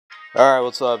Alright,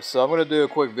 what's up? So I'm going to do a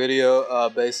quick video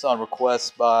based on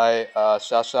requests by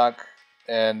Shashank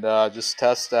and just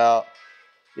test out,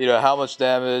 how much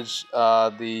damage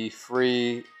the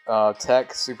free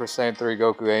tech Super Saiyan 3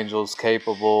 Goku Angels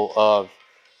capable of.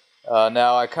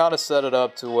 Now I kind of set it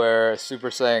up to where Super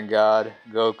Saiyan God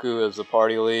Goku is the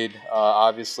party lead.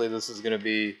 Obviously this is going to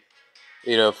be,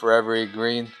 for every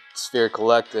green sphere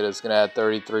collected, it's going to add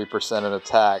 33% in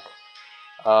attack.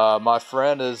 My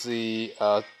friend is the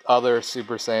other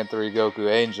Super Saiyan 3 Goku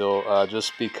Angel,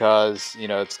 just because,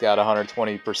 it's got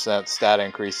 120% stat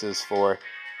increases for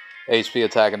HP,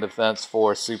 attack, and defense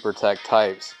for super tech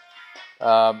types.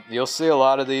 You'll see a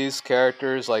lot of these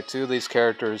characters, like 2 of these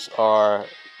characters are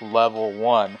level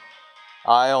 1.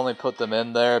 I only put them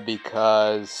in there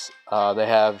because they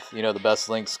have, the best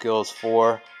link skills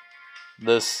for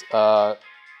this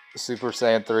Super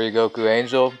Saiyan 3 Goku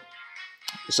Angel.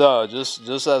 So, just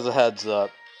as a heads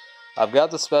up, I've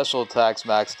got the special attacks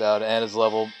maxed out and his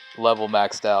level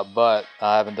maxed out, but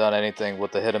I haven't done anything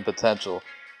with the hidden potential.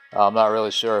 I'm not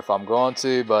really sure if I'm going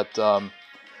to, but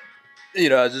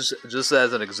just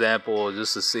as an example,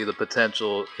 just to see the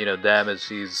potential, damage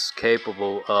he's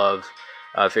capable of,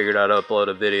 I figured I'd upload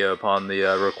a video upon the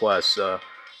request. So,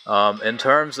 in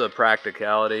terms of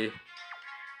practicality,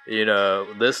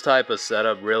 this type of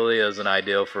setup really isn't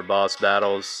ideal for boss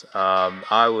battles.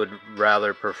 I would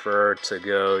rather prefer to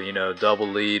go, double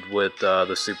lead with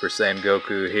the Super Saiyan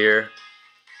Goku here.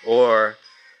 Or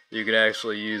you can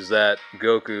actually use that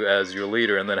Goku as your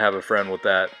leader and then have a friend with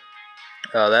that.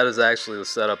 That is actually the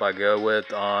setup I go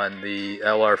with on the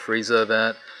LR Frieza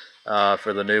event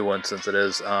for the new one, since it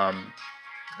is an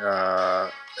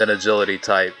agility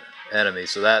type enemy.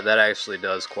 So that actually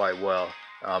does quite well.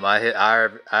 I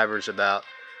average about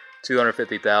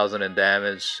 250,000 in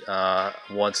damage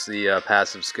once the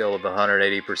passive skill of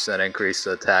 180% increase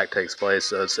to attack takes place,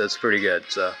 so it's pretty good.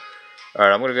 So,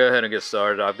 alright, I'm going to go ahead and get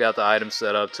started. I've got the item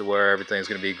set up to where everything's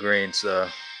going to be green, so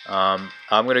I'm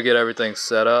going to get everything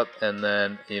set up and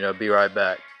then, be right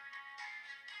back.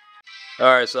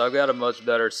 Alright, so I've got a much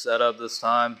better setup this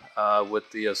time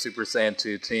with the Super Saiyan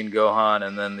 2 Teen Gohan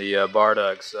and then the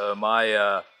Bardock. So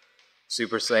my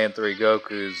Super Saiyan 3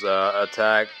 Goku's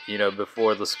attack,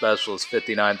 before the special is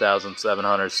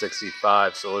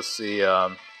 59,765. So let's see,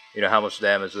 how much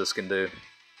damage this can do.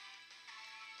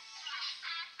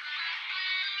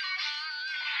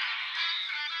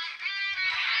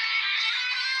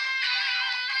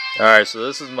 Alright, so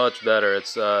this is much better.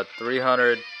 It's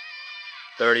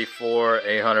 334,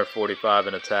 845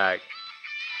 in attack.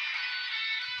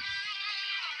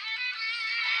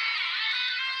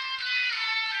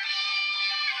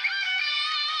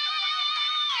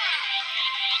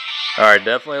 Alright,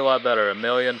 definitely a lot better.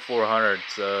 1,400,000.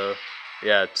 So,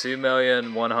 yeah,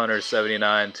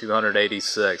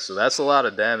 2,179,286. So that's a lot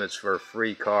of damage for a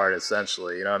free card,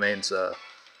 essentially. You know what I mean? So,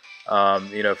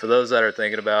 for those that are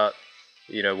thinking about,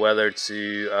 whether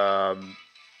to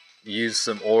use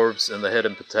some orbs in the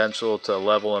hidden potential to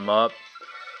level him up,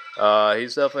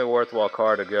 he's definitely a worthwhile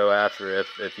card to go after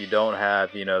if you don't have,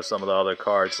 some of the other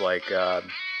cards like,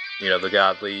 the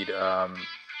God Lead,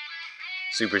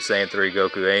 Super Saiyan 3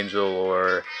 Goku Angel,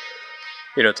 or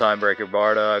Timebreaker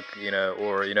Bardock,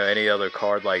 or any other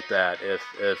card like that. If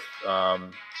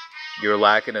you're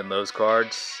lacking in those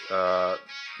cards, the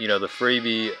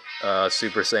freebie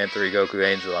Super Saiyan 3 Goku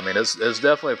Angel, I mean, it's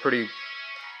definitely a pretty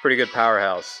good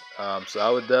powerhouse. So I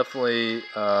would definitely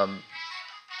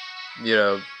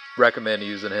recommend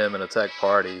using him in a tech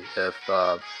party if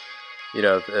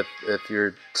if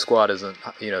your squad isn't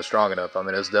strong enough. I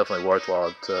mean, it's definitely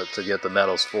worthwhile to get the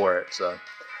medals for it. So,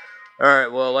 all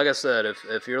right. Well, like I said,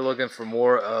 if you're looking for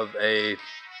more of a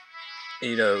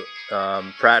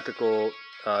practical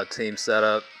team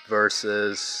setup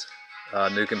versus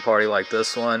Nuke and party like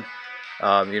this one,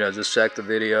 just check the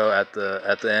video at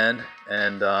the end,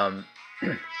 and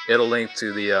it'll link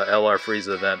to the LR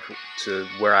Frieza event to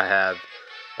where I have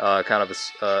kind of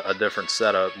a different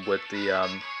setup with the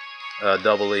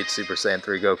double lead Super Saiyan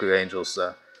 3 Goku Angels.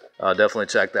 So definitely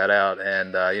check that out.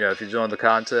 And if you enjoyed the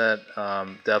content,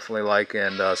 definitely like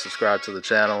and subscribe to the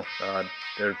channel. I'd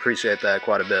appreciate that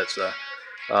quite a bit. So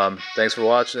thanks for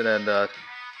watching, and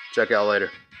check out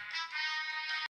later.